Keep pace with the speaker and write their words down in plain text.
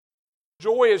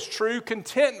Joy is true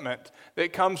contentment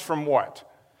that comes from what?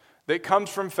 That comes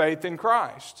from faith in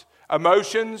Christ.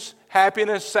 Emotions,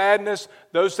 happiness, sadness,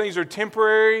 those things are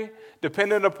temporary,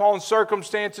 dependent upon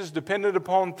circumstances, dependent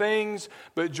upon things,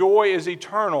 but joy is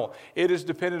eternal. It is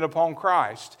dependent upon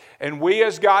Christ. And we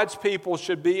as God's people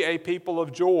should be a people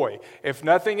of joy. If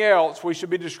nothing else, we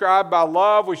should be described by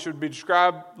love. We should be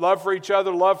described love for each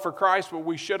other, love for Christ, but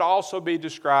we should also be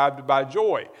described by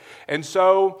joy. And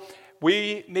so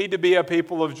we need to be a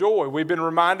people of joy. We've been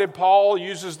reminded Paul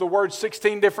uses the word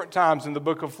 16 different times in the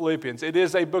book of Philippians. It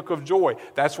is a book of joy.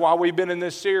 That's why we've been in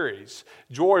this series,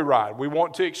 Joyride. We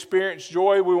want to experience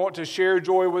joy. We want to share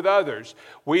joy with others.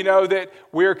 We know that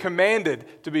we are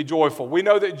commanded to be joyful. We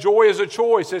know that joy is a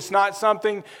choice. It's not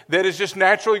something that is just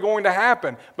naturally going to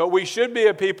happen. But we should be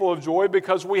a people of joy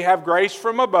because we have grace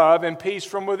from above and peace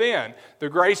from within. The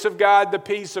grace of God, the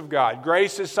peace of God.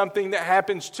 Grace is something that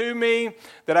happens to me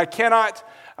that I cannot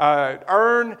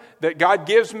earn, that God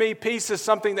gives me. Peace is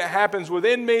something that happens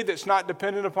within me that's not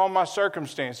dependent upon my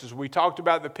circumstances. We talked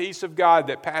about the peace of God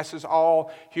that passes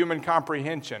all human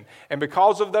comprehension. And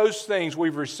because of those things,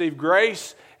 we've received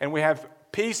grace and we have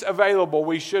peace available.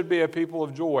 We should be a people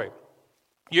of joy.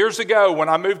 Years ago, when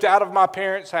I moved out of my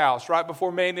parents' house, right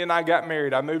before Mandy and I got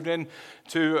married, I moved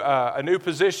into a new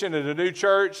position at a new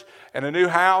church and a new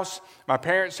house. My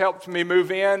parents helped me move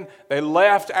in. They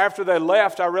left. After they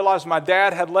left, I realized my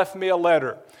dad had left me a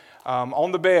letter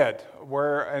on the bed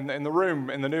in the room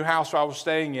in the new house where I was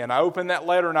staying in. I opened that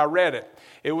letter and I read it.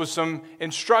 It was some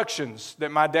instructions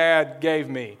that my dad gave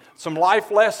me, some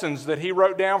life lessons that he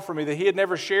wrote down for me that he had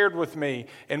never shared with me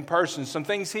in person, some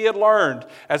things he had learned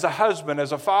as a husband,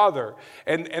 as a father,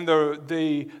 and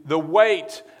the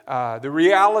weight, the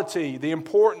reality, the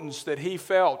importance that he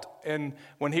felt and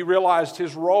when he realized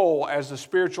his role as the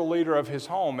spiritual leader of his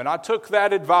home. And I took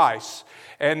that advice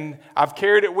and I've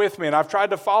carried it with me and I've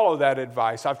tried to follow that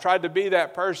advice. I've tried to be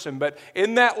that person. But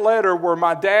in that letter were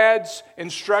my dad's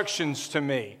instructions to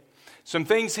me, some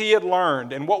things he had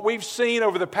learned. And what we've seen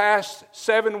over the past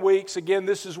 7 weeks, again,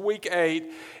 this is week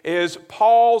 8, is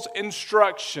Paul's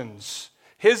instructions,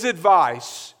 his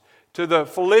advice to the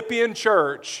Philippian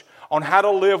church on how to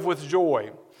live with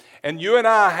joy. And you and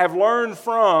I have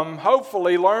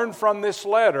hopefully learned from this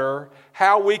letter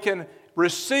how we can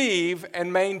receive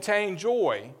and maintain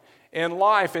joy in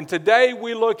life. And today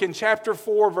we look in chapter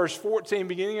 4, verse 14,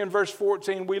 beginning in verse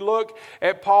 14, we look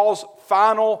at Paul's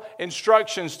final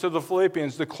instructions to the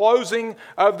Philippians, the closing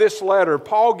of this letter.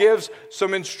 Paul gives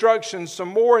some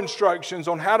more instructions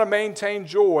on how to maintain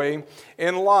joy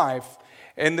in life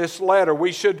in this letter.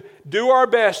 We should do our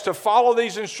best to follow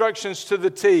these instructions to the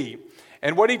T.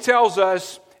 And what he tells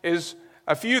us is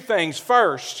a few things.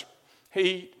 First,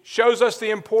 he shows us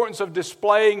the importance of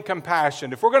displaying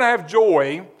compassion. If we're going to have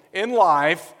joy in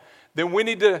life, then we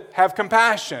need to have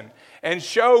compassion and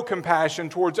show compassion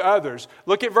towards others.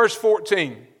 Look at verse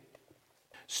 14.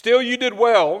 Still you did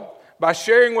well by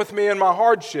sharing with me in my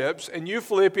hardships, and you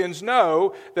Philippians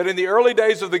know that in the early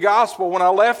days of the gospel, when I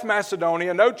left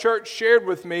Macedonia, no church shared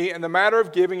with me in the matter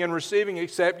of giving and receiving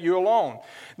except you alone.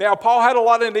 Now, Paul had a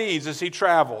lot of needs as he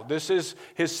traveled. This is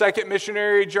his second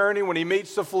missionary journey when he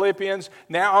meets the Philippians.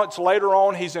 Now it's later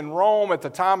on, he's in Rome at the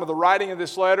time of the writing of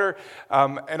this letter.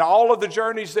 And all of the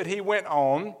journeys that he went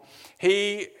on,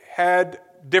 he had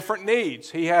different needs.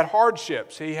 He had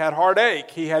hardships, he had heartache,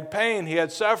 he had pain, he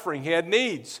had suffering, he had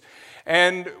needs.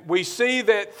 And we see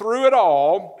that through it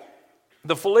all,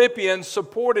 the Philippians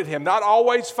supported him. Not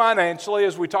always financially,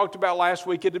 as we talked about last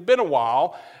week. It had been a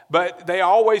while, but they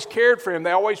always cared for him.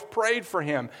 They always prayed for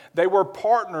him. They were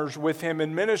partners with him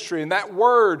in ministry. And that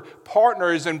word,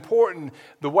 partner, is important.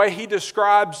 The way he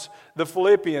describes the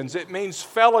Philippians, it means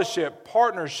fellowship,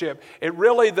 partnership. It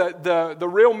really, the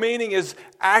real meaning is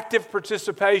active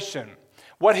participation.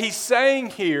 What he's saying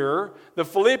here, the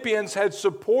Philippians had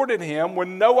supported him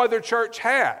when no other church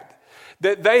had.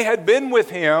 That they had been with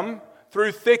him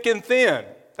through thick and thin.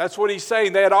 That's what he's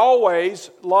saying. They had always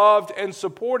loved and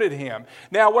supported him.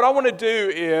 Now, what I want to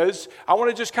do is, I want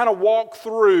to just kind of walk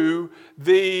through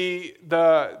the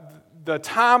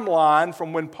timeline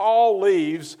from when Paul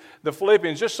leaves the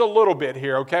Philippians, just a little bit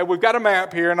here, okay? We've got a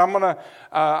map here, and I'm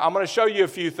gonna show you a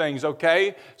few things,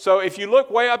 okay? So if you look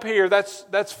way up here,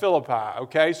 that's Philippi,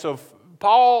 okay? So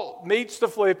Paul meets the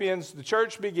Philippians, the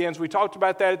church begins. We talked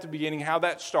about that at the beginning, how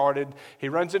that started. He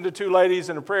runs into 2 ladies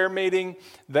in a prayer meeting.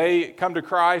 They come to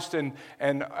Christ, and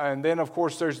then, of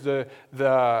course, there's the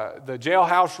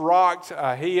jailhouse rocked.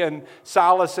 He and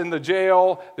Silas in the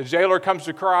jail. The jailer comes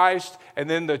to Christ, and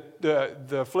then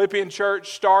the Philippian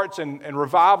church starts, and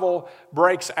revival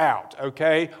breaks out,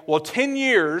 okay? Well, 10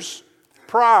 years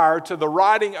prior to the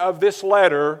writing of this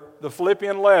letter, the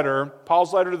Philippian letter,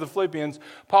 Paul's letter to the Philippians,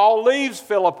 Paul leaves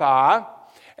Philippi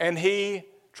and he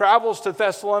travels to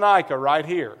Thessalonica right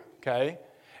here, okay?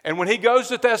 And when he goes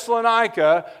to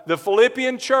Thessalonica, the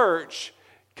Philippian church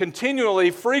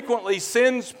continually, frequently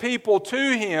sends people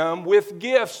to him with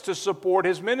gifts to support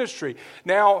his ministry.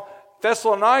 Now,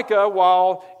 Thessalonica,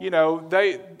 while,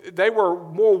 they were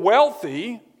more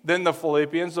wealthy than the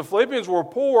Philippians were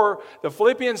poor. The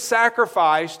Philippians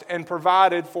sacrificed and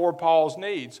provided for Paul's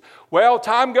needs. Well,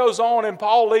 time goes on and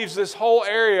Paul leaves this whole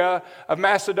area of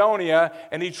Macedonia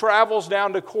and he travels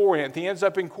down to Corinth. He ends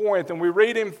up in Corinth, and we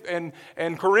read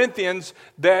in Corinthians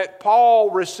that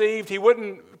Paul received,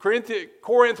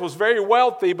 Corinth was very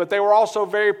wealthy, but they were also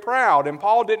very proud, and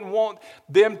Paul didn't want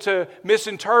them to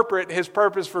misinterpret his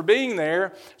purpose for being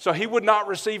there, so he would not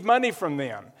receive money from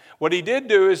them. What he did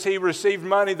do is he received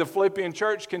money. The Philippian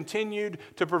church continued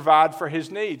to provide for his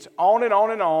needs. On and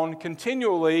on and on,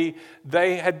 continually,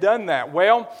 they had done that.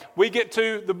 Well, we get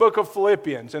to the book of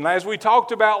Philippians, and as we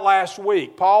talked about last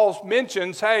week, Paul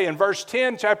mentions, hey, in verse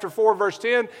 10, chapter 4, verse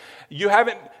 10, he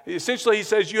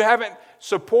says, you haven't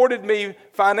supported me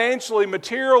financially,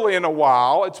 materially in a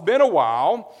while. It's been a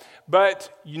while,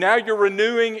 but now you're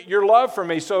renewing your love for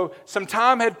me. So some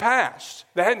time had passed.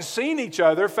 They hadn't seen each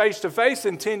other face to face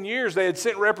in 10 years. They had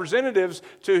sent representatives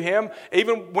to him.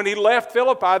 Even when he left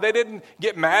Philippi, they didn't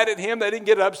get mad at him. They didn't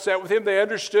get upset with him. They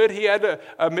understood he had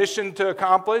a mission to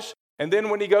accomplish. And then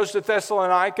when he goes to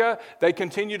Thessalonica, they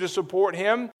continue to support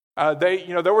him.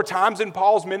 There were times in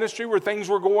Paul's ministry where things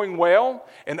were going well,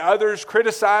 and others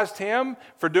criticized him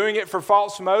for doing it for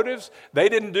false motives. They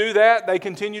didn't do that. They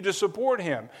continued to support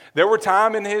him. There were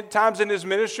times in his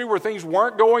ministry where things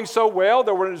weren't going so well.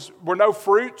 There were no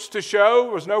fruits to show.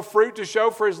 There was no fruit to show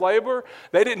for his labor.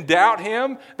 They didn't doubt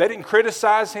him. They didn't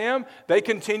criticize him. They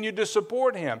continued to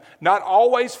support him. Not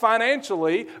always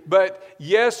financially, but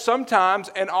yes, sometimes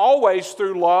and always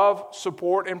through love,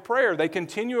 support, and prayer. They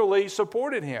continually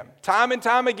supported him. Time and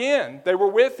time again, they were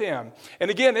with him. And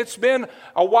again, it's been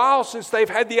a while since they've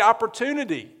had the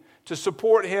opportunity to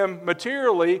support him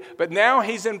materially, but now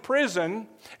he's in prison.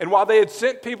 And while they had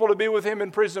sent people to be with him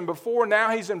in prison before, now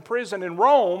he's in prison in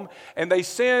Rome, and they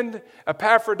send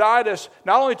Epaphroditus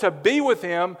not only to be with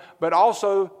him, but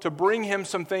also to bring him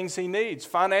some things he needs,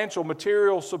 financial,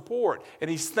 material support. And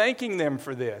he's thanking them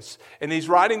for this. And he's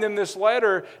writing them this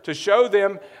letter to show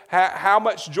them how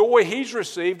much joy he's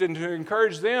received and to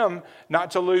encourage them not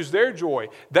to lose their joy.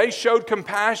 They showed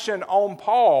compassion on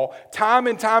Paul. Time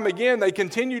and time again, they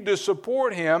continued to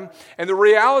support him. And the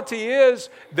reality is,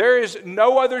 there is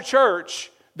no other church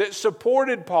that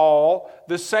supported Paul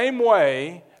the same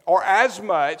way or as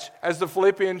much as the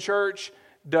Philippian church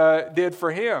did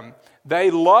for him. They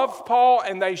loved Paul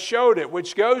and they showed it,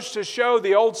 which goes to show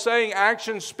the old saying,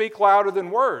 actions speak louder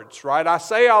than words, right? I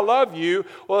say I love you.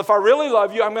 Well, if I really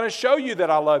love you, I'm going to show you that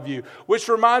I love you, which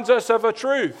reminds us of a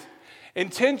truth.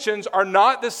 Intentions are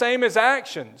not the same as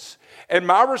actions, and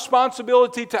my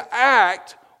responsibility to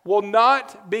act will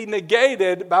not be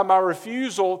negated by my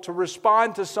refusal to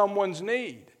respond to someone's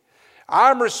need.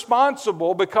 I'm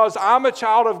responsible because I'm a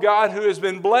child of God who has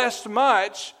been blessed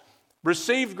much,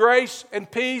 received grace and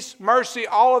peace, mercy,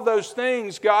 all of those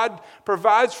things God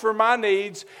provides for my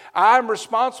needs. I'm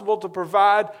responsible to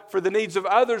provide for the needs of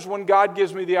others when God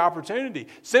gives me the opportunity.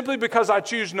 Simply because I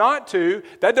choose not to,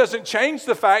 that doesn't change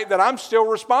the fact that I'm still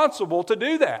responsible to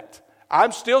do that.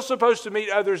 I'm still supposed to meet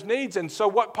others' needs. And so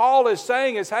what Paul is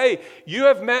saying is, hey, you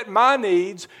have met my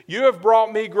needs, you have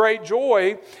brought me great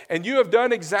joy, and you have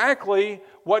done exactly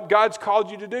what God's called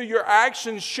you to do. Your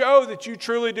actions show that you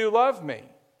truly do love me.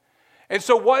 And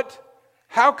so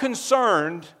how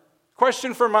concerned,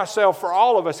 question for myself, for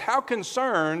all of us, how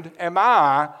concerned am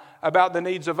I about the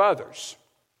needs of others?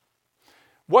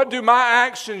 What do my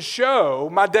actions show,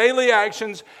 my daily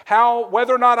actions,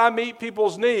 whether or not I meet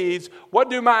people's needs, what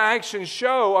do my actions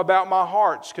show about my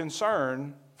heart's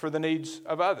concern for the needs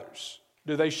of others?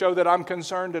 Do they show that I'm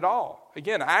concerned at all?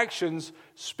 Again, actions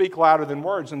speak louder than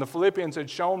words, and the Philippians had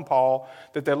shown Paul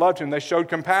that they loved him. They showed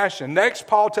compassion. Next,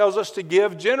 Paul tells us to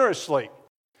give generously.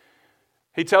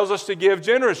 He tells us to give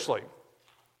generously.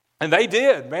 And they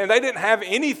did. Man, they didn't have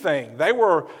anything. They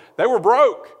were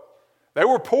broke. They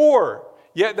were poor.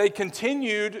 Yet they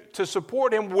continued to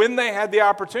support him when they had the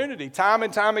opportunity, time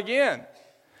and time again.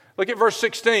 Look at verse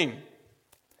 16.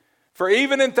 For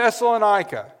even in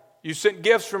Thessalonica, you sent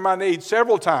gifts for my needs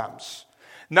several times.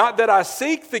 Not that I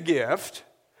seek the gift,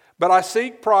 but I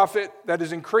seek the profit that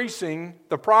is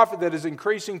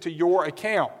increasing to your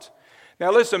account.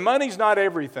 Now listen, money's not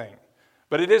everything,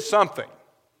 but it is something.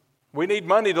 We need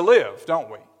money to live, don't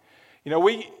we?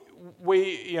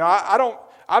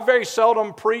 I very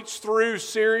seldom preach through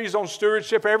series on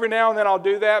stewardship. Every now and then I'll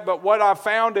do that, but what I've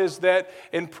found is that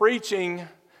in preaching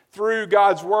through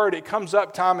God's Word, it comes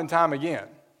up time and time again.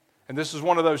 And this is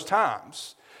one of those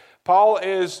times. Paul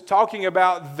is talking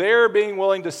about their being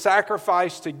willing to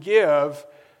sacrifice to give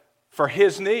for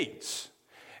his needs.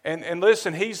 And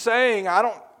listen, he's saying, I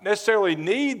don't necessarily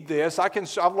need this.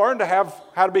 I've learned to have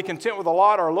how to be content with a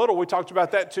lot or a little. We talked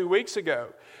about that 2 weeks ago.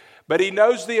 But he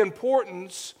knows the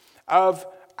importance of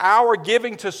our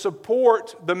giving to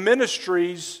support the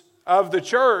ministries of the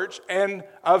church and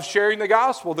of sharing the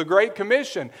gospel, the Great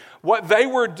Commission. What they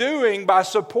were doing by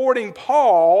supporting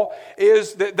Paul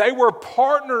is that they were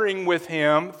partnering with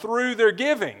him through their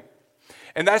giving.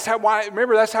 And that's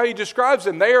how he describes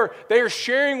them. They are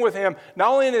sharing with him, not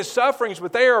only in his sufferings,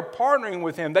 but they are partnering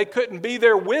with him. They couldn't be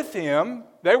there with him.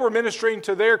 They were ministering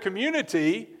to their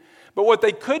community. But what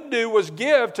they could do was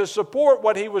give to support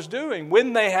what he was doing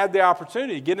when they had the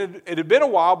opportunity. Again, it had been a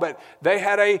while, but they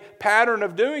had a pattern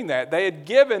of doing that. They had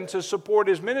given to support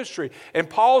his ministry. And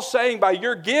Paul's saying, by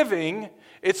your giving,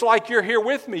 it's like you're here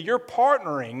with me. You're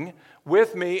partnering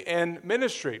with me in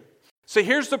ministry. See,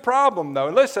 here's the problem, though.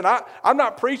 And listen, I'm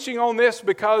not preaching on this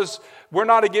because we're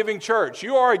not a giving church.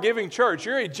 You are a giving church.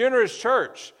 You're a generous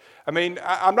church. I mean,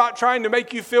 I'm not trying to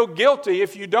make you feel guilty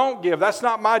if you don't give. That's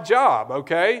not my job,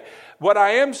 okay? What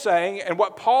I am saying, and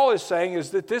what Paul is saying,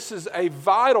 is that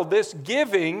this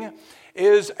giving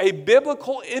is a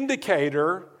biblical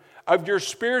indicator of your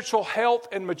spiritual health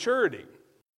and maturity.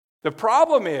 The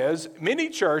problem is, many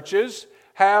churches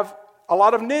have a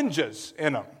lot of ninjas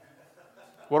in them.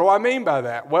 What do I mean by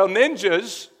that? Well,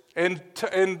 ninjas,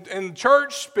 in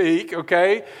church speak,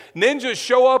 okay, ninjas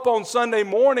show up on Sunday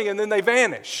morning and then they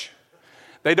vanish.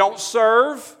 They don't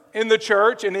serve in the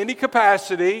church in any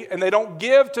capacity, and they don't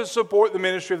give to support the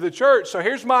ministry of the church. So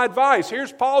here's my advice.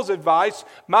 Here's Paul's advice,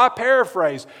 my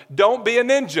paraphrase. Don't be a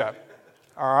ninja,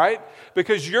 all right?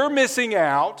 Because you're missing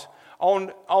out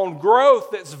on growth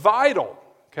that's vital,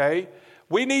 okay?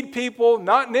 We need people,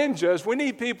 not ninjas, we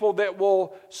need people that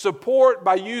will support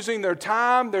by using their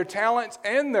time, their talents,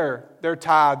 and their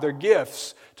tithe, their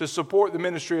gifts to support the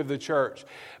ministry of the church.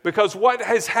 Because what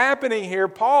is happening here,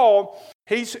 Paul,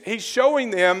 he's showing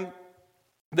them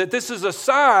that this is a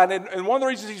sign, and one of the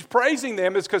reasons he's praising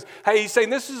them is because, hey, he's saying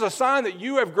this is a sign that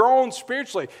you have grown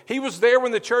spiritually. He was there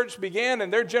when the church began,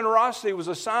 and their generosity was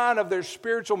a sign of their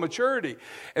spiritual maturity.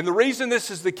 And the reason this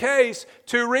is the case,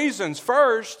 2 reasons.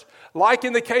 First, like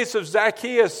in the case of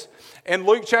Zacchaeus in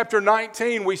Luke chapter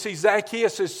 19, we see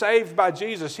Zacchaeus is saved by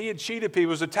Jesus. He had cheated people. He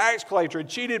was a tax collector, had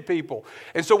cheated people.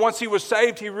 And so once he was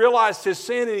saved, he realized his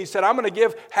sin, and he said, I'm going to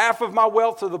give half of my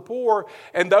wealth to the poor,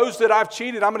 and those that I've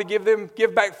cheated, I'm going to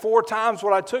give back 4 times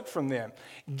what I took from them.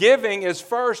 Giving is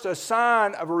first a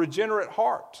sign of a regenerate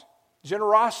heart.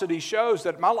 Generosity shows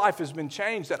that my life has been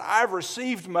changed, that I've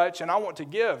received much and I want to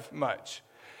give much.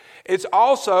 It's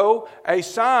also a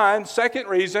sign, second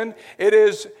reason,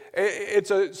 it's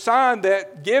a sign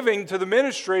that giving to the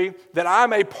ministry, that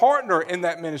I'm a partner in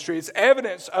that ministry. It's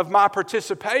evidence of my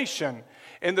participation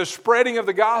in the spreading of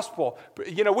the gospel.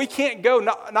 You know, we can't go,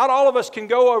 not all of us can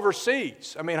go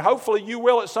overseas. I mean, hopefully you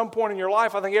will at some point in your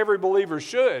life. I think every believer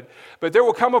should. But there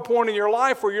will come a point in your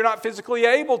life where you're not physically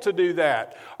able to do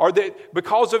that. Or that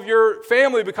because of your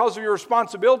family, because of your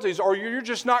responsibilities, or you're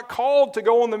just not called to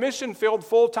go on the mission field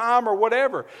full time or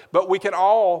whatever. But we can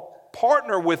all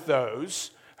partner with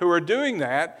those who are doing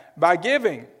that by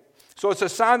giving. So it's a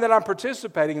sign that I'm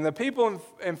participating. And the people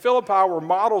in Philippi were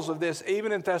models of this,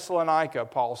 even in Thessalonica,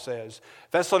 Paul says.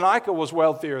 Thessalonica was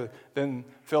wealthier than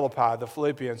Philippi, the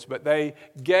Philippians, but they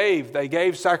gave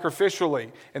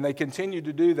sacrificially, and they continued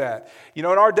to do that. You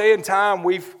know, in our day and time,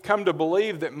 we've come to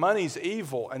believe that money's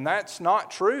evil, and that's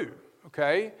not true,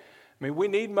 okay? I mean, we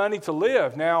need money to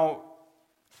live. Now,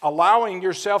 allowing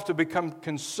yourself to become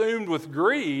consumed with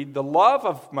greed, the love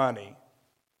of money,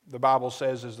 the Bible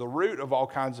says, is the root of all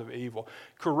kinds of evil.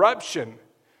 Corruption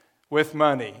with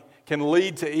money can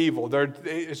lead to evil.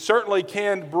 It certainly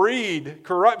can breed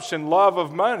corruption, love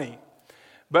of money.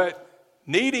 But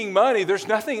needing money, there's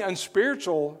nothing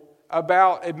unspiritual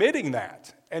about admitting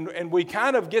that. And we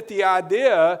kind of get the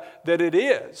idea that it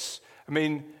is. I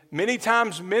mean, many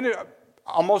times,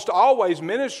 almost always,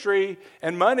 ministry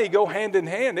and money go hand in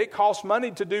hand. It costs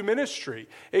money to do ministry.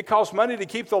 It costs money to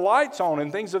keep the lights on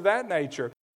and things of that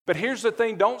nature. But here's the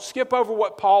thing, don't skip over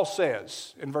what Paul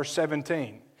says in verse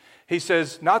 17. He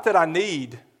says, not that I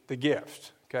need the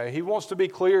gift, Okay, he wants to be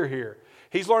clear here.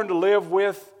 He's learned to live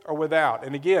with or without.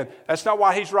 And again, that's not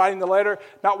why he's writing the letter,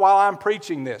 not while I'm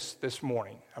preaching this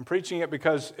morning. I'm preaching it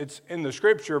because it's in the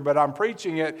Scripture, but I'm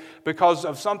preaching it because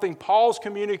of something Paul's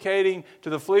communicating to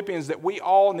the Philippians that we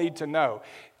all need to know.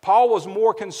 Paul was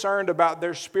more concerned about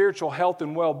their spiritual health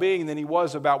and well-being than he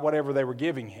was about whatever they were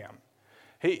giving him.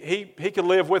 He could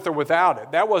live with or without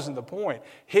it. That wasn't the point.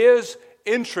 His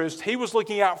interest, he was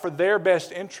looking out for their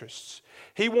best interests.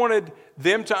 He wanted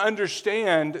them to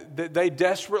understand that they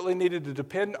desperately needed to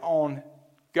depend on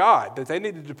God, that they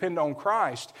needed to depend on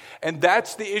Christ. And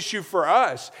that's the issue for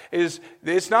us, is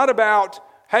it's not about,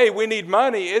 hey, we need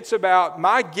money. It's about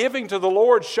my giving to the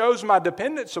Lord shows my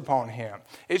dependence upon Him.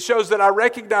 It shows that I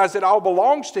recognize that all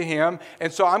belongs to Him,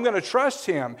 and so I'm going to trust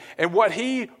Him. And what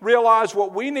he realized,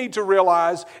 what we need to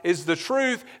realize, is the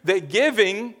truth that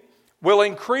giving will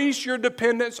increase your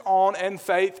dependence on and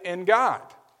faith in God.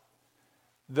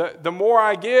 The more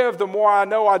I give, the more I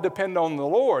know I depend on the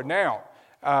Lord. Now,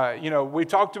 we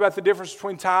talked about the difference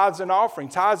between tithes and offering.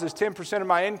 Tithes is 10% of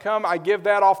my income. I give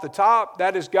that off the top.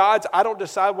 That is God's. I don't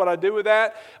decide what I do with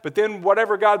that. But then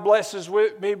whatever God blesses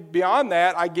with me beyond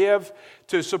that, I give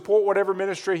to support whatever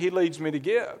ministry He leads me to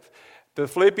give. The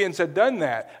Philippians had done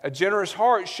that. A generous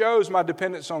heart shows my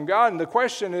dependence on God. And the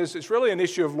question is, it's really an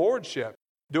issue of lordship.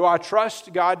 Do I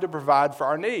trust God to provide for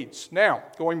our needs? Now,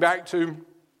 going back to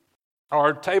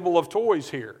our table of toys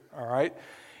here, all right?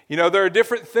 There are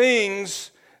different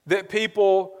things that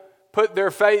people put their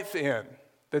faith in,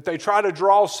 that they try to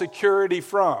draw security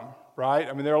from, right?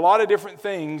 There are a lot of different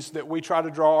things that we try to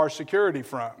draw our security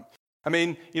from.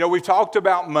 We've talked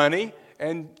about money,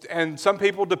 and some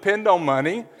people depend on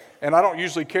money, and I don't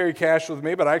usually carry cash with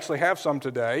me, but I actually have some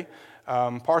today,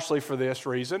 partially for this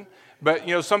reason. But,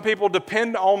 some people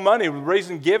depend on money. The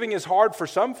reason giving is hard for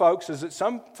some folks is that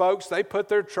some folks, they put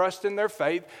their trust in their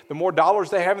faith. The more dollars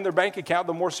they have in their bank account,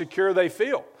 the more secure they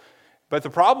feel. But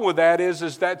the problem with that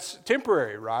is that's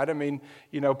temporary, right?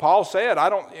 Paul said,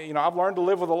 I've learned to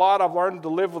live with a lot. I've learned to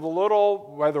live with a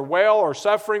little, whether well or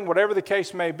suffering, whatever the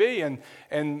case may be.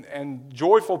 And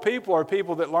joyful people are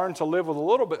people that learn to live with a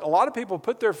little. But a lot of people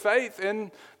put their faith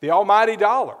in the almighty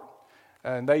dollar.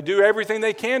 And they do everything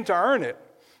they can to earn it.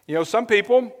 Some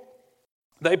people,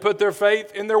 they put their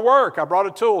faith in their work. I brought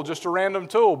a tool, just a random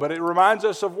tool, but it reminds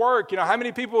us of work. How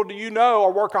many people do you know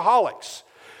are workaholics?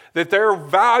 That their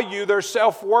value, their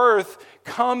self-worth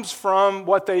comes from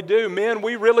what they do. Men,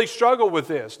 we really struggle with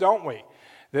this, don't we?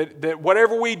 That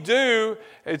whatever we do,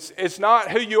 it's not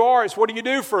who you are, it's what do you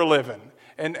do for a living.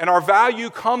 And our value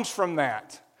comes from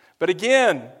that. But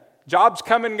again, jobs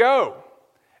come and go.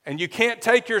 And you can't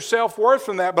take your self-worth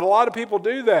from that, but a lot of people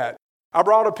do that. I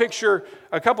brought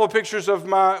a couple of pictures of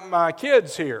my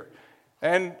kids here.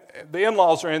 And the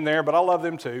in-laws are in there, but I love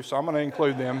them too, so I'm going to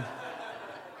include them.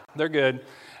 They're good.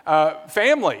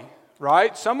 Family,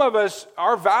 right? Some of us,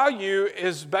 our value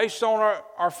is based on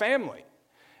our family.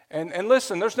 And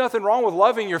listen, there's nothing wrong with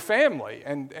loving your family.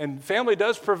 And family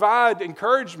does provide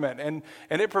encouragement, and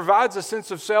it provides a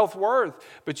sense of self-worth.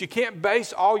 But you can't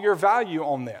base all your value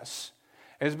on this.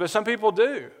 But some people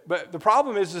do. But the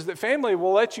problem is that family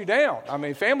will let you down.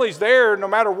 Family's there no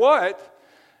matter what,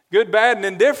 good, bad, and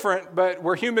indifferent, but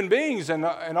we're human beings, and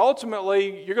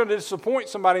ultimately you're going to disappoint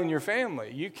somebody in your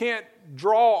family. You can't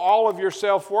draw all of your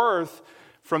self-worth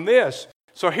from this.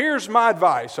 So here's my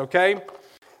advice, okay?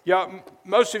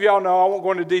 Most of y'all know, I won't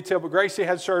go into detail, but Gracie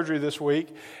had surgery this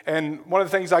week, and one of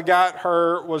the things I got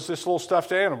her was this little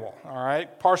stuffed animal, all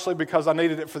right? Partially because I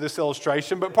needed it for this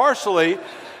illustration, but partially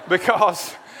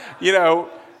because,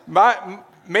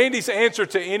 Mandy's answer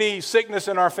to any sickness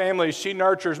in our family is she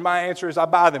nurtures. My answer is I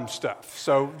buy them stuff.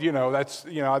 So, that's,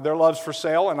 their love's for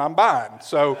sale and I'm buying.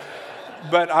 So,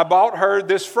 but I bought her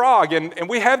this frog, and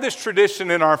we have this tradition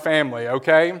in our family,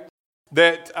 okay?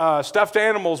 That stuffed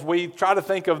animals, we try to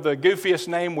think of the goofiest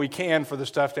name we can for the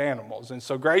stuffed animals. And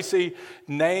so Gracie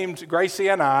and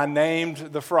I named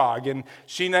the frog, and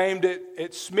she named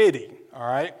it Smitty, all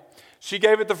right? She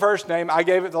gave it the first name, I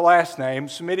gave it the last name,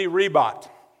 Smitty Rebot,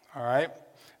 all right?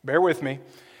 Bear with me.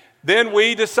 Then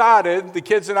the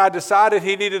kids and I decided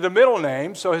he needed a middle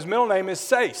name, so his middle name is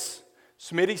Sace.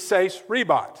 Smitty Sace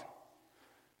Rebot.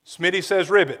 Smitty says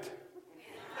ribbit.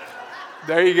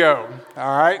 There you go,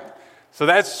 all right? So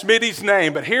that's Smitty's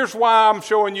name, but here's why I'm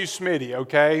showing you Smitty,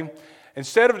 okay?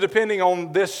 Instead of depending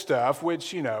on this stuff,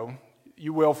 which,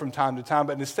 you will from time to time,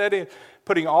 but instead of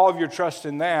putting all of your trust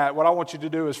in that, what I want you to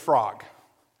do is frog.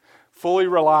 Fully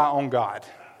rely on God,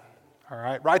 all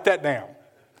right? Write that down.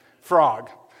 Frog.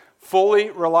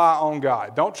 Fully rely on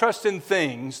God. Don't trust in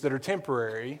things that are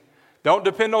temporary. Don't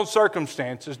depend on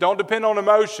circumstances. Don't depend on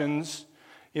emotions.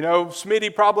 You know,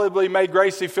 Smitty probably made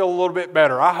Gracie feel a little bit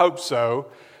better. I hope so.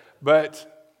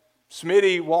 But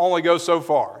Smitty will only go so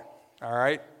far, all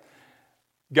right?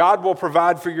 God will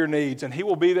provide for your needs, and He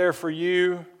will be there for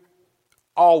you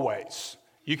always.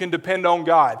 You can depend on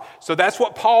God. So that's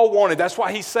what Paul wanted. That's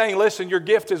why he's saying, listen, your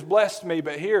gift has blessed me,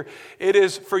 but here it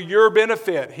is for your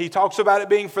benefit. He talks about it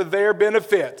being for their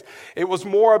benefit. It was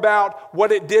more about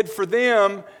what it did for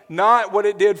them, not what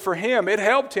it did for him. It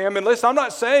helped him. And listen, I'm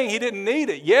not saying he didn't need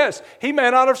it. Yes, he may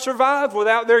not have survived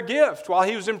without their gift while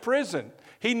he was in prison.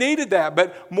 He needed that.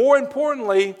 But more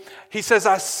importantly, he says,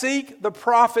 I seek the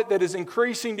profit that is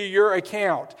increasing to your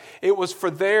account. It was for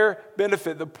their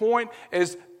benefit. The point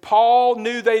is, Paul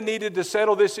knew they needed to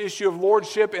settle this issue of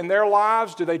lordship in their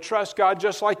lives. Do they trust God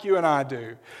just like you and I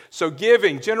do? So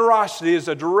giving, generosity is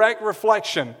a direct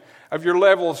reflection of your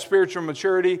level of spiritual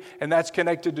maturity, and that's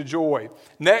connected to joy.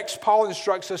 Next, Paul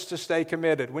instructs us to stay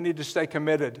committed. We need to stay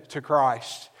committed to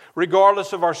Christ,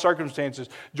 regardless of our circumstances.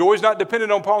 Joy is not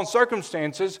dependent upon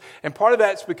circumstances, and part of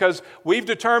that's because we've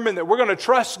determined that we're going to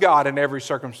trust God in every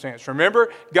circumstance.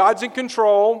 Remember, God's in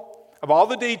control of all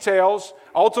the details.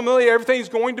 Ultimately, everything's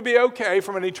going to be okay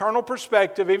from an eternal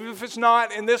perspective, even if it's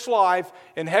not in this life.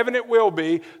 In heaven it will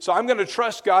be. So I'm going to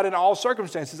trust God in all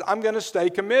circumstances. I'm going to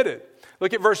stay committed.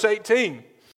 Look at verse 18.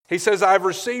 He says, I have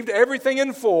received everything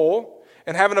in full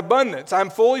and have an abundance.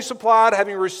 I'm fully supplied,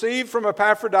 having received from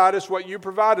Epaphroditus what you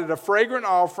provided, a fragrant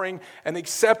offering, an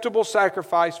acceptable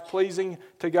sacrifice pleasing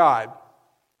to God.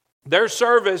 Their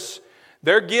service,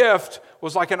 their gift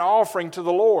was like an offering to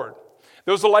the Lord.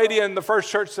 There was a lady in the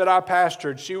first church that I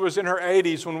pastored. She was in her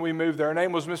 80s when we moved there. Her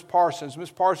name was Miss Parsons.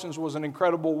 Miss Parsons was an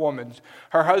incredible woman.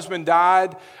 Her husband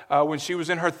died when she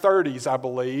was in her 30s, I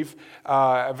believe,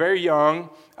 very young,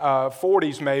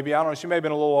 40s maybe. I don't know. She may have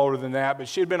been a little older than that, but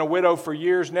she had been a widow for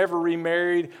years, never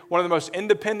remarried. One of the most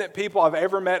independent people I've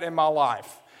ever met in my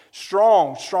life.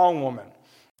 Strong, strong woman.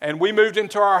 And we moved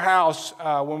into our house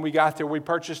when we got there. We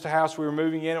purchased a house. We were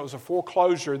moving in. It was a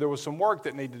foreclosure. There was some work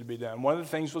that needed to be done. One of the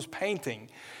things was painting.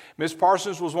 Miss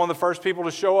Parsons was one of the first people to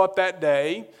show up that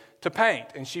day to paint,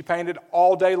 and she painted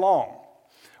all day long.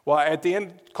 Well, at the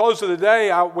close of the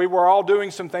day, we were all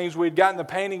doing some things. We had gotten the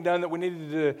painting done that we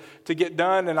needed to get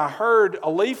done, and I heard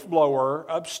a leaf blower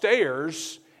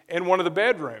upstairs in one of the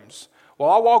bedrooms. Well,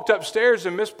 I walked upstairs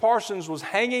and Miss Parsons was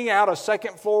hanging out a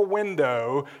second floor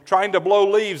window trying to blow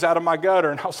leaves out of my gutter.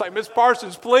 And I was like, Miss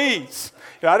Parsons, please.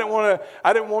 You know,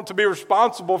 I didn't want to be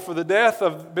responsible for the death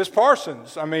of Miss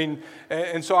Parsons. I mean,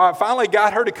 and so I finally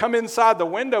got her to come inside the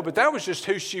window, but that was just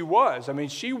who she was. I mean,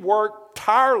 she worked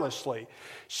tirelessly.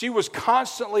 She was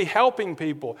constantly helping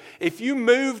people. If you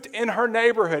moved in her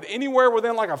neighborhood, anywhere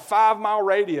within like a 5-mile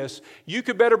radius, you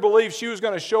could better believe she was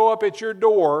going to show up at your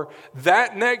door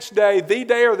that next day, the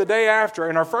day or the day after.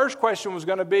 And her first question was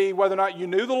going to be whether or not you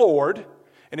knew the Lord.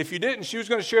 And if you didn't, she was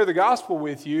going to share the gospel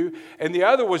with you. And the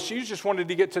other was she just wanted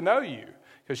to get to know you,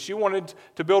 because she wanted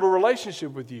to build a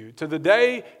relationship with you. To the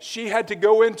day she had to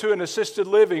go into an assisted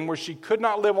living where she could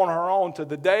not live on her own, to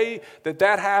the day that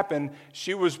happened,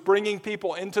 she was bringing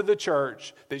people into the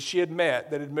church that she had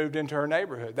met that had moved into her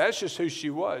neighborhood. That's just who she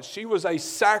was. She was a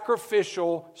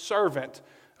sacrificial servant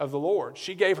of the Lord.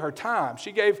 She gave her time.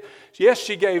 She gave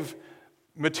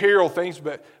material things,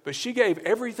 but she gave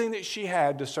everything that she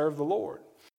had to serve the Lord.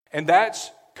 And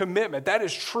that's commitment. That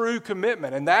is true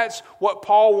commitment. And that's what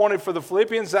Paul wanted for the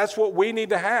Philippians. That's what we need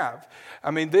to have. I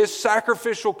mean, this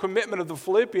sacrificial commitment of the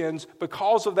Philippians,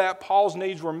 because of that, Paul's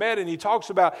needs were met. And he talks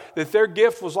about that their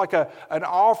gift was like an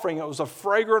offering. It was a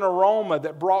fragrant aroma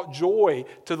that brought joy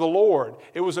to the Lord.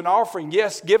 It was an offering,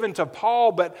 yes, given to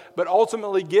Paul, but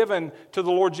ultimately given to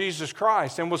the Lord Jesus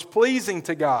Christ and was pleasing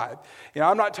to God. You know,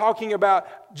 I'm not talking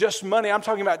about just money. I'm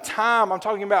talking about time. I'm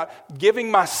talking about giving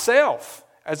myself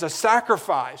as a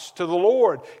sacrifice to the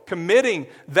Lord, committing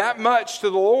that much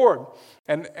to the Lord.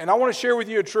 And I want to share with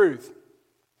you a truth.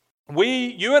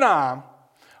 You and I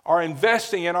are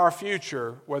investing in our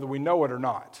future whether we know it or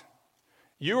not.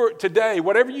 Today,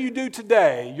 whatever you do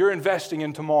today, you're investing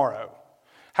in tomorrow.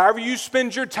 However you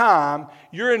spend your time,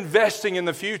 you're investing in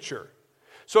the future.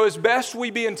 So it's best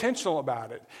we be intentional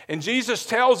about it. And Jesus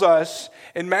tells us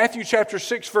in Matthew chapter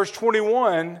 6, verse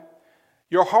 21,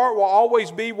 your heart will always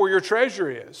be where your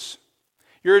treasure is.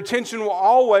 Your attention will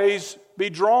always be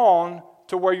drawn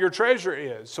to where your treasure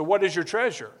is. So what is your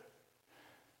treasure?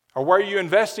 Or where are you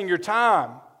investing your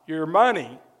time, your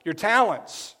money, your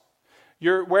talents?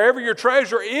 Wherever your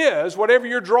treasure is, whatever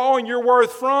you're drawing your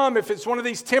worth from, if it's one of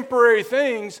these temporary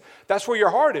things, that's where your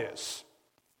heart is.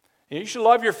 You should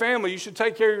love your family. You should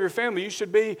take care of your family. You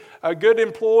should be a good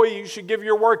employee. You should give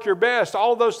your work your best.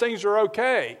 All of those things are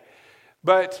okay.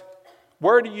 But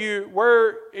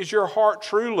Where is your heart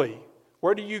truly?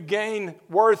 Where do you gain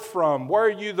worth from? Where are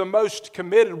you the most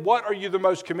committed? What are you the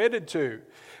most committed to?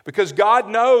 Because God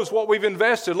knows what we've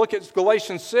invested. Look at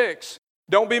Galatians 6.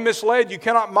 Don't be misled. You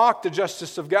cannot mock the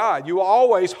justice of God. You will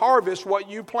always harvest what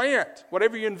you plant.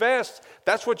 Whatever you invest,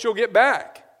 that's what you'll get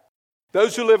back.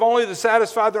 Those who live only to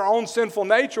satisfy their own sinful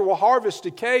nature will harvest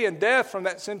decay and death from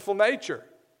that sinful nature.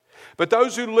 But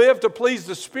those who live to please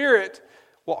the Spirit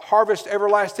will harvest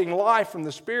everlasting life from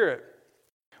the Spirit.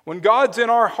 When God's in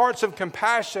our hearts of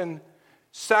compassion,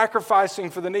 sacrificing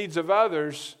for the needs of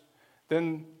others,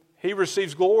 then He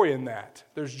receives glory in that.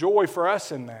 There's joy for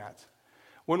us in that.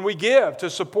 When we give to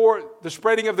support the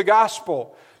spreading of the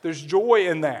gospel, there's joy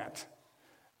in that.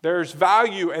 There's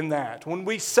value in that. When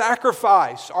we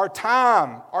sacrifice our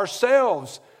time,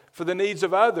 ourselves, for the needs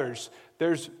of others,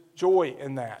 there's joy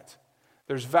in that.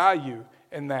 There's value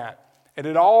in that. And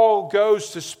it all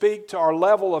goes to speak to our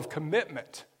level of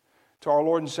commitment to our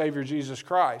Lord and Savior Jesus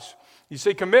Christ. You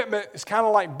see, commitment is kind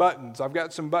of like buttons. I've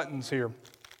got some buttons here.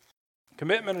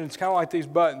 Commitment, and it's kind of like these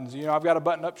buttons. You know, I've got a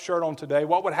button-up shirt on today.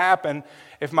 What would happen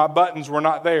if my buttons were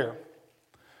not there?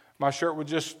 My shirt would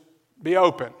just be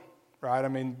open, right? I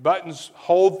mean, buttons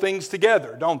hold things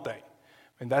together, don't they?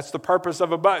 And that's the purpose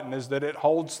of a button, is that it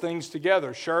holds things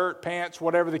together. Shirt, pants,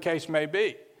 whatever the case may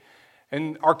be.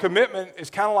 And our commitment is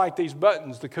kind of like these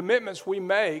buttons. The commitments we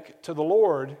make to the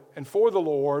Lord and for the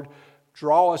Lord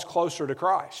draw us closer to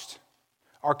Christ.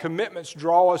 Our commitments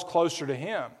draw us closer to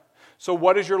Him. So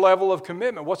what is your level of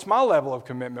commitment? What's my level of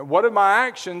commitment? What do my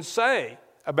actions say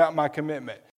about my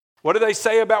commitment? What do they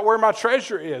say about where my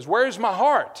treasure is? Where is my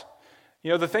heart?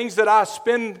 You know, the things that I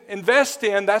invest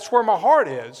in, that's where my heart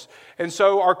is. And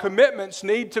so our commitments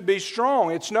need to be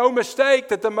strong. It's no mistake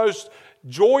that the most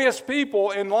joyous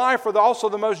people in life are also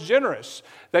the most generous.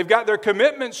 They've got their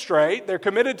commitment straight. They're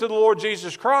committed to the Lord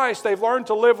Jesus Christ. They've learned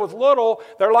to live with little.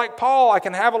 They're like Paul. I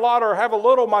can have a lot or have a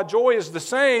little. My joy is the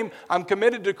same. I'm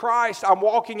committed to Christ. I'm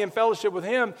walking in fellowship with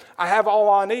Him. I have all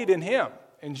I need in Him,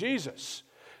 in Jesus.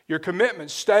 Your commitment,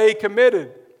 stay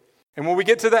committed. And when we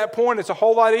get to that point, it's a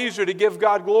whole lot easier to give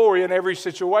God glory in every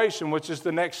situation, which is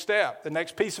the next step, the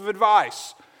next piece of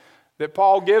advice that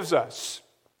Paul gives us.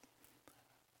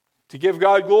 To give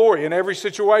God glory in every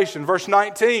situation. Verse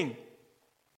 19,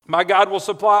 my God will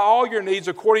supply all your needs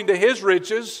according to His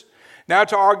riches. Now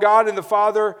to our God and the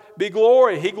Father be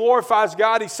glory. He glorifies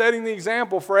God. He's setting the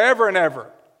example forever and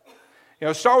ever. You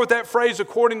know, start with that phrase,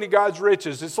 according to God's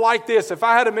riches. It's like this. If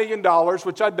I had $1 million,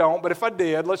 which I don't, but if I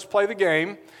did, let's play the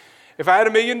game. If I had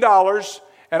 $1 million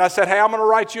and I said, hey, I'm going to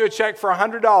write you a check for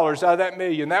 $100 out of that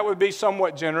million, that would be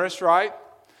somewhat generous, right?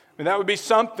 I mean, that would be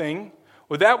something.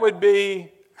 Well, that would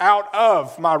be out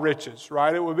of my riches,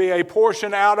 right? It would be a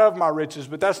portion out of my riches,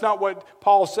 but that's not what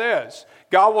Paul says.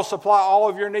 God will supply all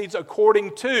of your needs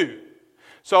according to.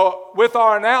 So with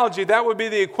our analogy, that would be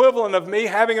the equivalent of me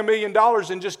having $1 million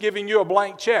and just giving you a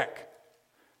blank check.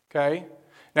 Okay?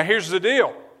 Now here's the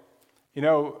deal. You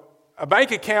know, a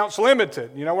bank account's limited.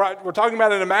 You know, we're talking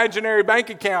about an imaginary bank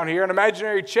account here, an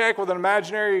imaginary check with an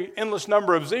imaginary endless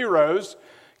number of zeros.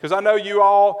 Because I know you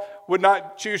all would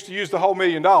not choose to use the whole $1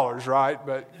 million, right?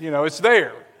 But, you know, it's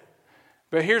there.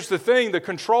 But here's the thing. The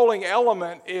controlling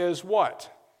element is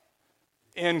what?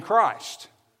 In Christ.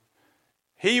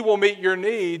 He will meet your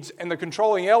needs, and the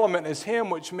controlling element is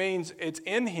Him, which means it's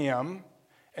in Him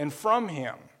and from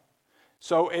Him.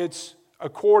 So it's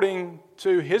according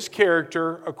to His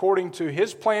character, according to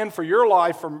His plan for your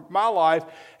life, for my life,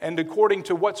 and according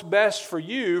to what's best for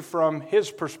you from His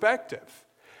perspective.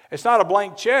 It's not a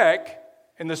blank check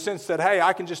in the sense that, hey,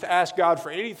 I can just ask God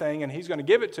for anything and He's going to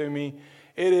give it to me.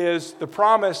 It is the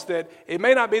promise that it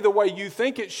may not be the way you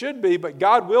think it should be, but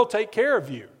God will take care of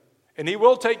you. And He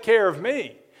will take care of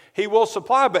me. He will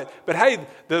supply. But hey,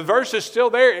 the verse is still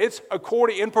there. It's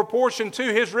according, in proportion to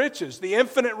His riches, the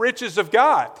infinite riches of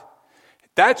God.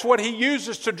 That's what He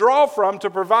uses to draw from to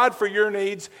provide for your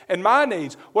needs and my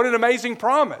needs. What an amazing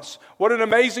promise. What an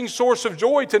amazing source of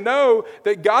joy to know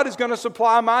that God is going to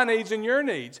supply my needs and your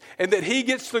needs. And that He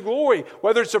gets the glory.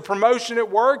 Whether it's a promotion at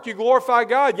work, you glorify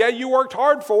God. Yeah, you worked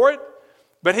hard for it,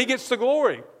 but He gets the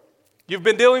glory. You've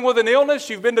been dealing with an illness.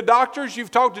 You've been to doctors.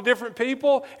 You've talked to different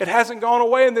people. It hasn't gone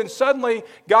away. And then suddenly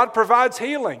God provides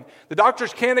healing. The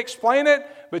doctors can't explain it,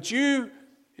 but you,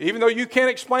 even though you can't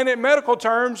explain it in medical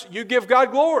terms, you give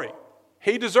God glory.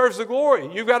 He deserves the glory.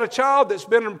 You've got a child that's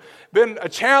been a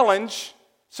challenge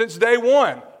since day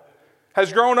one,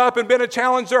 has grown up and been a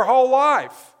challenge their whole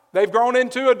life. They've grown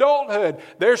into adulthood.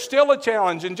 They're still a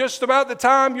challenge. And just about the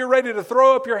time you're ready to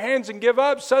throw up your hands and give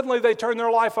up, suddenly they turn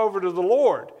their life over to the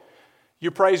Lord.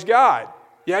 You praise God.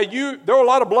 Yeah, there were a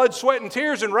lot of blood, sweat, and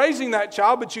tears in raising that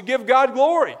child, but you give God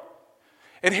glory.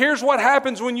 And here's what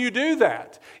happens when you do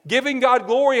that. Giving God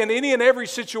glory in any and every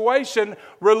situation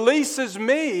releases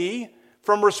me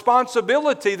from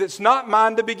responsibility that's not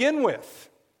mine to begin with.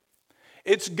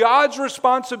 It's God's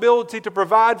responsibility to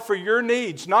provide for your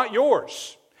needs, not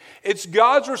yours. It's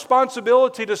God's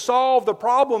responsibility to solve the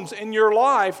problems in your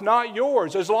life, not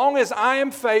yours. As long as I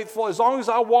am faithful, as long as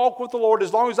I walk with the Lord,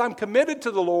 as long as I'm committed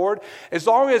to the Lord, as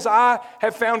long as I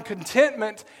have found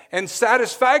contentment and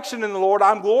satisfaction in the Lord,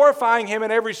 I'm glorifying Him in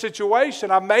every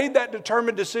situation. I've made that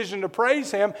determined decision to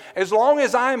praise Him. As long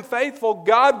as I am faithful,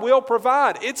 God will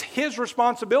provide. It's His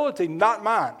responsibility, not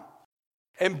mine.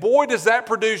 And boy, does that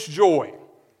produce joy.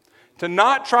 To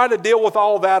not try to deal with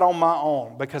all that on my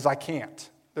own, because I can't.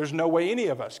 There's no way any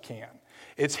of us can.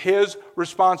 It's His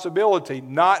responsibility,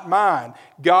 not mine.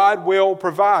 God will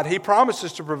provide. He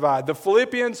promises to provide. The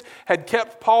Philippians had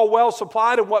kept Paul well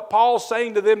supplied, and what Paul's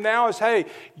saying to them now is, hey,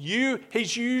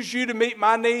 He's used you to meet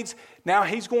my needs. Now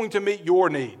He's going to meet your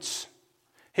needs.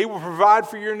 He will provide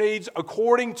for your needs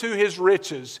according to His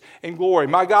riches and glory.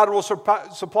 My God will supply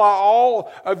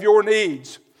all of your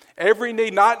needs. Every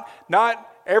need, not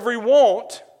every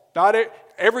want, not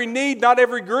every need, not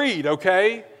every greed,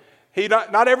 okay?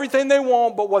 Not everything they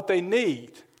want, but what they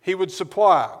need, He would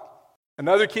supply.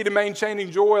 Another key to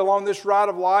maintaining joy along this ride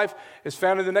of life is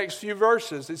found in the next few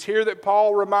verses. It's here that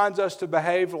Paul reminds us to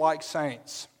behave like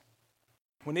saints.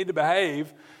 We need to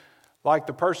behave like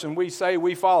the person we say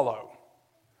we follow.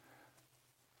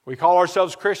 We call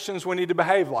ourselves Christians, we need to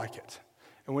behave like it.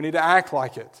 And we need to act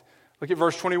like it. Look at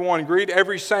verse 21. Greet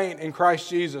every saint in Christ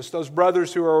Jesus. Those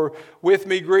brothers who are with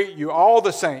me greet you. All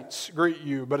the saints greet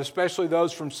you, but especially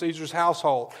those from Caesar's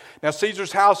household. Now,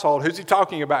 Caesar's household, who's he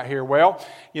talking about here? Well,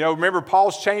 remember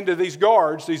Paul's chained to these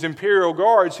guards, these imperial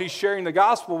guards. He's sharing the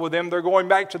gospel with them. They're going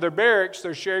back to their barracks.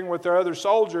 They're sharing with their other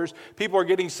soldiers. People are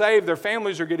getting saved. Their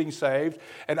families are getting saved.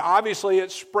 And obviously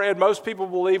it's spread. Most people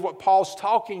believe what Paul's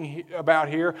talking about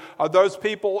here are those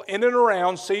people in and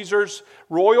around Caesar's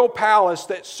royal palace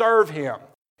that serve him.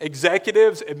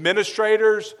 Executives,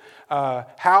 administrators,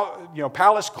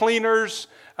 palace cleaners,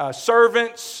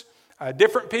 servants,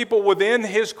 different people within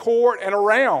his court and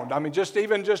around. I mean, just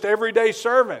everyday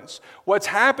servants. What's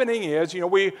happening is,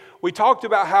 we talked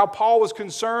about how Paul was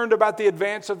concerned about the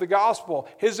advance of the gospel.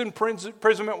 His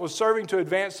imprisonment was serving to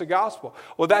advance the gospel.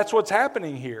 Well, that's what's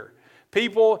happening here.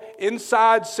 People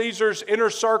inside Caesar's inner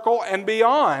circle and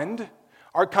beyond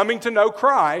are coming to know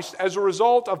Christ as a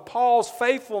result of Paul's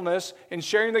faithfulness in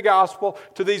sharing the gospel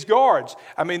to these guards.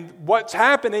 I mean, what's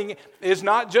happening is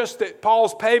not just that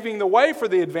Paul's paving the way for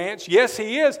the advance. Yes,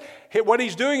 he is. What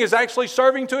he's doing is actually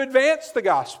serving to advance the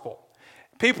gospel.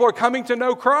 People are coming to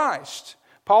know Christ.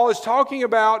 Paul is talking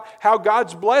about how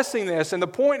God's blessing this. And the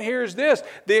point here is this.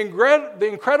 The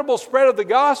incredible spread of the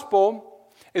gospel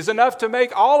is enough to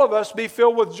make all of us be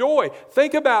filled with joy.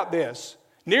 Think about this.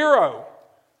 Nero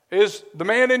is the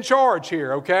man in charge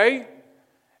here, okay?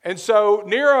 And so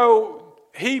Nero,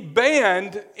 he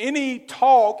banned any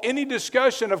talk, any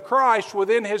discussion of Christ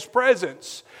within his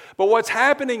presence. But what's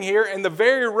happening here in the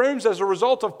very rooms as a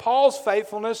result of Paul's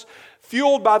faithfulness,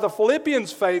 fueled by the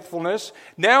Philippians' faithfulness,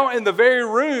 now in the very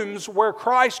rooms where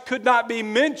Christ could not be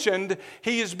mentioned,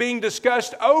 he is being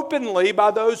discussed openly by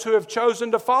those who have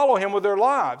chosen to follow him with their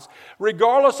lives.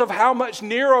 Regardless of how much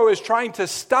Nero is trying to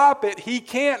stop it, he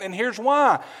can't, and here's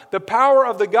why. The power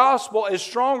of the gospel is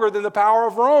stronger than the power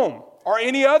of Rome or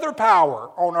any other power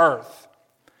on earth.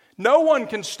 No one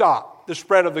can stop the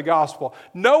spread of the gospel.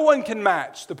 No one can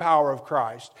match the power of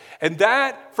Christ. And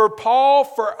that, for Paul,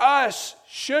 for us,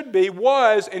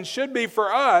 was and should be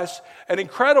for us an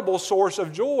incredible source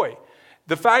of joy.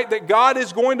 The fact that God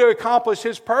is going to accomplish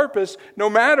His purpose no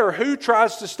matter who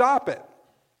tries to stop it.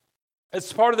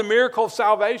 It's part of the miracle of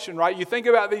salvation, right? You think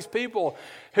about these people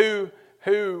who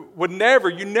you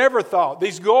never thought,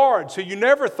 these guards who you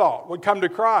never thought would come to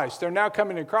Christ. They're now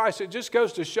coming to Christ. It just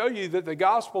goes to show you that the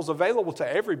gospel is available to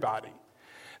everybody.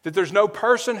 That there's no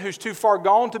person who's too far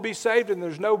gone to be saved, and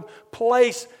there's no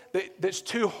place that's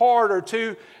too hard or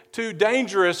too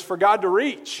dangerous for God to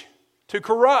reach, too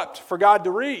corrupt for God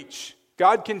to reach.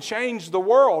 God can change the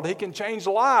world. He can change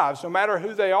lives, no matter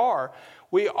who they are.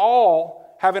 We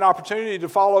all have an opportunity to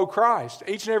follow Christ,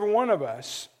 each and every one of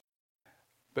us.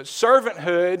 But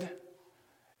servanthood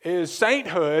is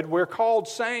sainthood. We're called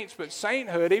saints, but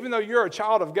sainthood, even though you're a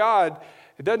child of God,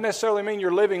 it doesn't necessarily mean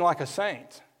you're living like a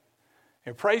saint.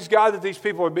 And praise God that these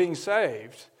people are being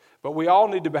saved, but we all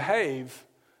need to behave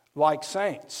like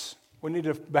saints. We need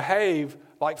to behave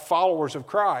like followers of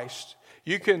Christ.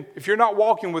 If you're not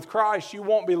walking with Christ, you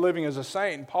won't be living as a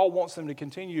saint. And Paul wants them to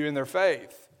continue in their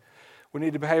faith. We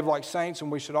need to behave like saints,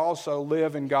 and we should also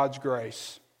live in God's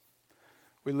grace.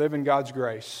 We live in God's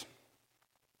grace.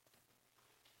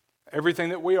 Everything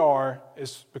that we are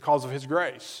is because of His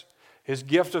grace. His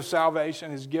gift of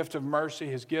salvation, His gift of mercy,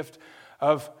 His gift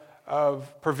of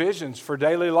provisions for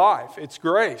daily life. It's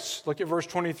grace. Look at verse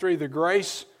 23. The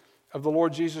grace of the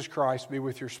Lord Jesus Christ be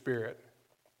with your spirit.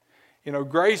 You know,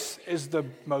 grace is the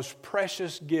most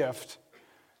precious gift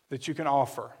that you can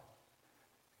offer.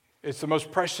 It's the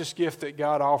most precious gift that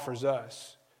God offers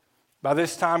us. By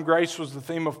this time, grace was the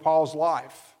theme of Paul's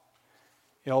life.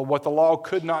 You know, what the law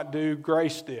could not do,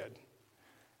 grace did.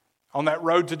 On that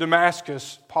road to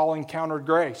Damascus, Paul encountered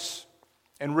grace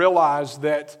and realized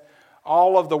that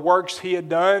all of the works he had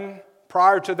done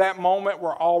prior to that moment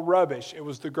were all rubbish. It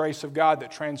was the grace of God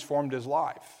that transformed his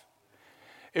life.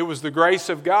 It was the grace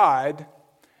of God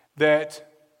that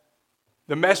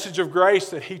the message of grace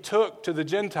that he took to the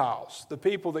Gentiles, the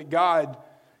people that God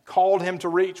called him to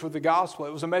reach with the gospel,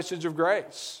 it was a message of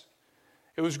grace.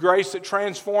 It was grace that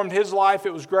transformed his life.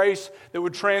 It was grace that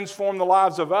would transform the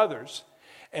lives of others.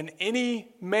 And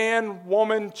any man,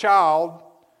 woman, child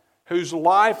whose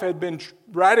life had been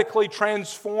radically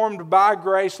transformed by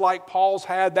grace like Paul's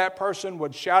had, that person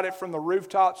would shout it from the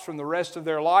rooftops from the rest of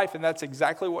their life, and that's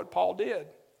exactly what Paul did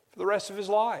for the rest of his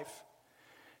life.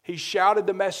 He shouted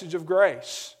the message of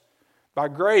grace. By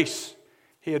grace,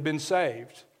 he had been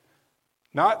saved.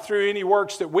 Not through any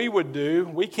works that we would do.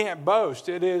 We can't boast.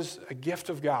 It is a gift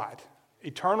of God.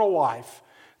 Eternal life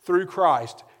through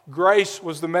Christ. Grace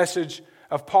was the message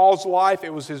of Paul's life.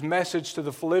 It was his message to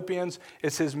the Philippians.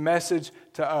 It's his message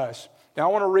to us. Now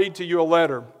I want to read to you a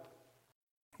letter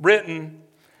written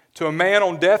to a man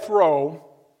on death row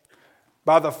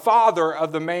by the father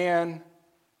of the man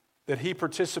that he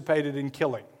participated in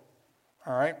killing.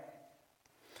 All right?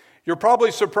 You're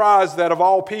probably surprised that of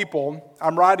all people,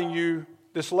 I'm writing you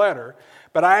this letter,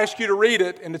 but I ask you to read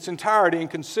it in its entirety and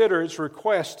consider its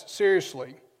request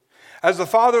seriously. As the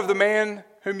father of the man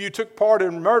whom you took part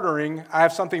in murdering, I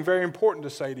have something very important to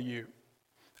say to you.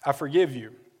 I forgive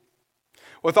you.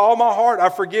 With all my heart, I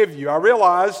forgive you. I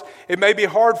realize it may be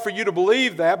hard for you to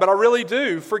believe that, but I really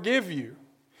do forgive you.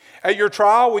 At your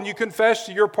trial, when you confessed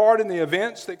to your part in the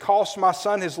events that cost my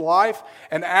son his life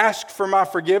and asked for my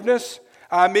forgiveness,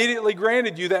 I immediately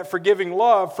granted you that forgiving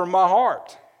love from my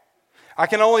heart. I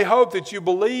can only hope that you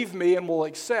believe me and will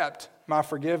accept my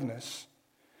forgiveness.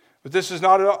 But this is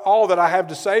not all that I have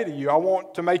to say to you. I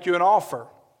want to make you an offer,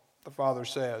 the father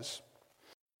says.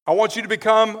 I want you to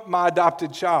become my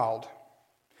adopted child.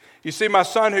 You see, my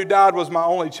son who died was my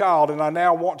only child, and I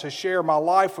now want to share my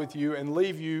life with you and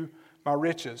leave you my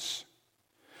riches.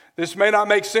 This may not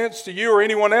make sense to you or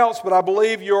anyone else, but I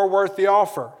believe you are worth the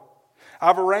offer.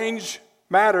 I've arranged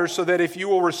matters so that if you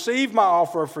will receive my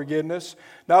offer of forgiveness,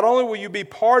 not only will you be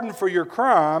pardoned for your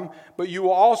crime, but you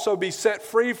will also be set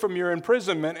free from your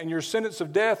imprisonment and your sentence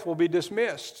of death will be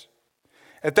dismissed.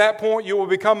 At that point, you will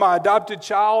become my adopted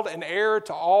child and heir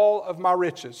to all of my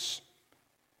riches.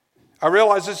 I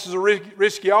realize this is a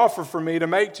risky offer for me to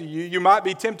make to you. You might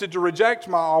be tempted to reject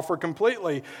my offer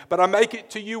completely, but I make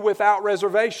it to you without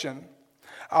reservation.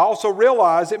 I also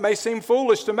realize it may seem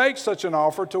foolish to make such an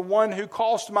offer to one who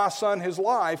cost my son his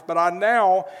life, but I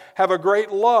now have a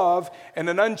great love and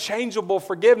an unchangeable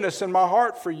forgiveness in my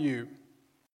heart for you.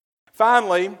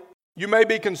 Finally, you may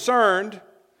be concerned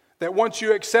that once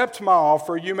you accept my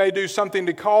offer, you may do something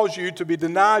to cause you to be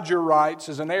denied your rights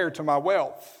as an heir to my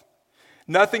wealth.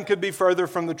 Nothing could be further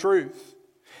from the truth.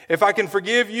 If I can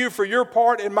forgive you for your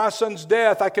part in my son's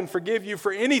death, I can forgive you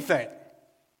for anything.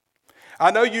 I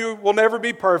know you will never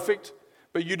be perfect,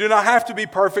 but you do not have to be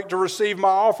perfect to receive my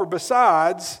offer.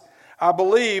 Besides, I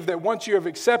believe that once you have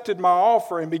accepted my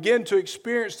offer and begin to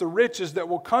experience the riches that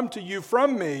will come to you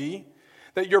from me,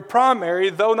 that your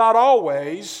primary, though not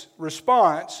always,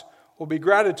 response will be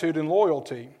gratitude and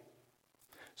loyalty.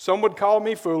 Some would call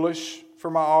me foolish for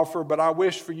my offer, but I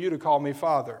wish for you to call me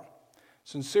Father.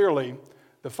 Sincerely,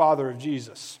 the Father of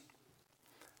Jesus.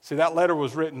 See, that letter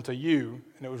was written to you,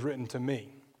 and it was written to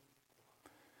me.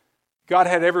 God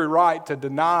had every right to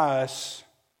deny us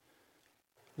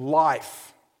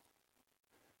life,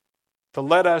 to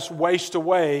let us waste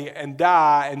away and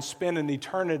die and spend an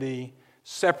eternity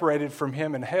separated from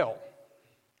Him in hell.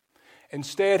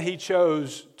 Instead, He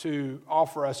chose to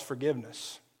offer us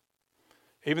forgiveness.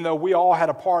 Even though we all had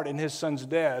a part in His Son's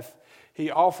death, He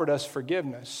offered us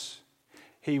forgiveness.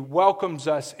 He welcomes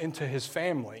us into His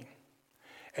family.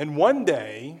 And one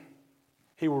day,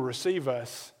 He will receive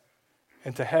us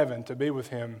into heaven to be with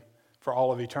Him for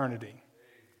all of eternity.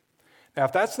 Now,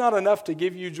 if that's not enough to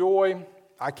give you joy,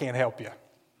 I can't help you.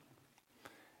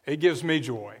 It gives me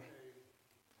joy.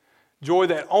 Joy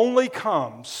that only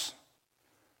comes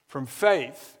from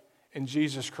faith in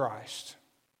Jesus Christ.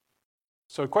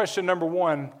 So question number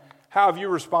one, how have you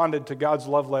responded to God's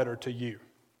love letter to you?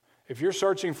 If you're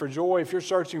searching for joy, if you're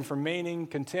searching for meaning,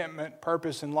 contentment,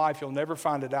 purpose in life, you'll never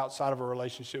find it outside of a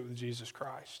relationship with Jesus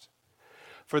Christ.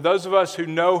 For those of us who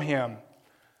know Him,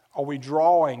 are we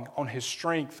drawing on His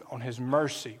strength, on His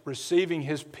mercy, receiving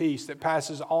His peace that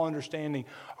passes all understanding?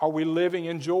 Are we living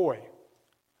in joy?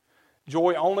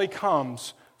 Joy only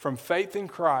comes from faith in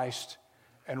Christ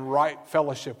and right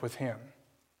fellowship with Him.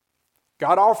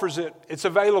 God offers it. It's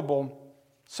available.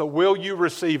 So will you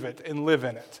receive it and live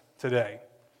in it today?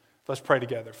 Let's pray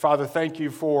together. Father, thank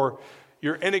you for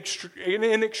your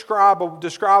indescribable,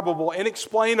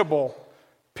 inexplainable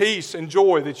peace and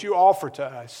joy that you offer to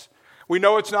us. We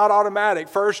know it's not automatic.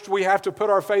 First, we have to put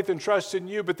our faith and trust in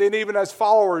you, but then even as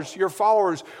followers, your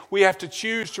followers, we have to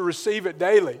choose to receive it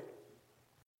daily.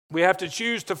 We have to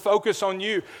choose to focus on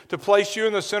you, to place you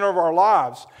in the center of our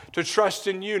lives, to trust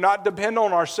in you, not depend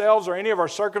on ourselves or any of our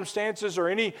circumstances or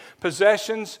any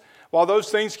possessions. While those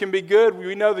things can be good,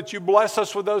 we know that you bless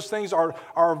us with those things.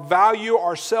 Our value,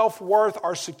 our self-worth,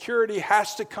 our security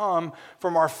has to come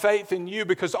from our faith in you,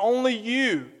 because only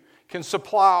you can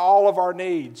supply all of our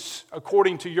needs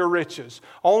according to your riches.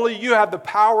 Only you have the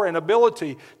power and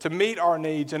ability to meet our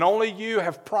needs, and only you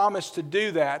have promised to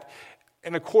do that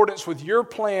in accordance with your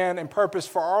plan and purpose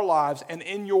for our lives and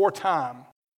in your time.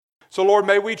 So Lord,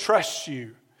 may we trust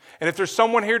you. And if there's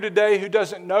someone here today who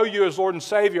doesn't know you as Lord and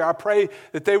Savior, I pray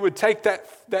that they would take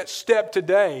that step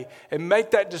today and make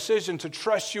that decision to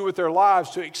trust you with their lives,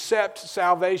 to accept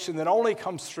salvation that only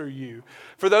comes through you.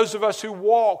 For those of us who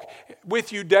walk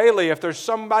with you daily, if there's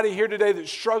somebody here today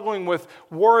that's struggling with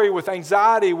worry, with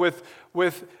anxiety, with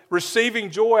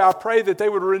receiving joy, I pray that they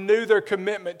would renew their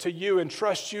commitment to you and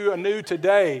trust you anew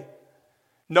today.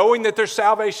 Knowing that their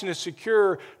salvation is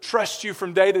secure, trust you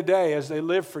from day to day as they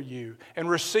live for you and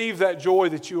receive that joy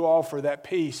that you offer, that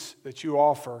peace that you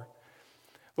offer.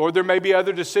 Lord, there may be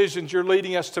other decisions you're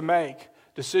leading us to make,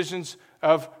 decisions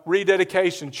of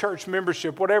rededication, church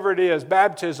membership, whatever it is,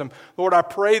 baptism. Lord, I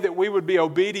pray that we would be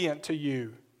obedient to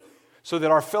you so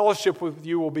that our fellowship with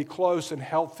you will be close and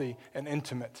healthy and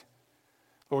intimate.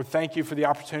 Lord, thank you for the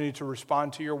opportunity to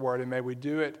respond to your word, and may we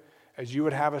do it as you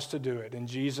would have us to do it. In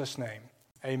Jesus' name.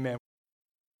 Amen.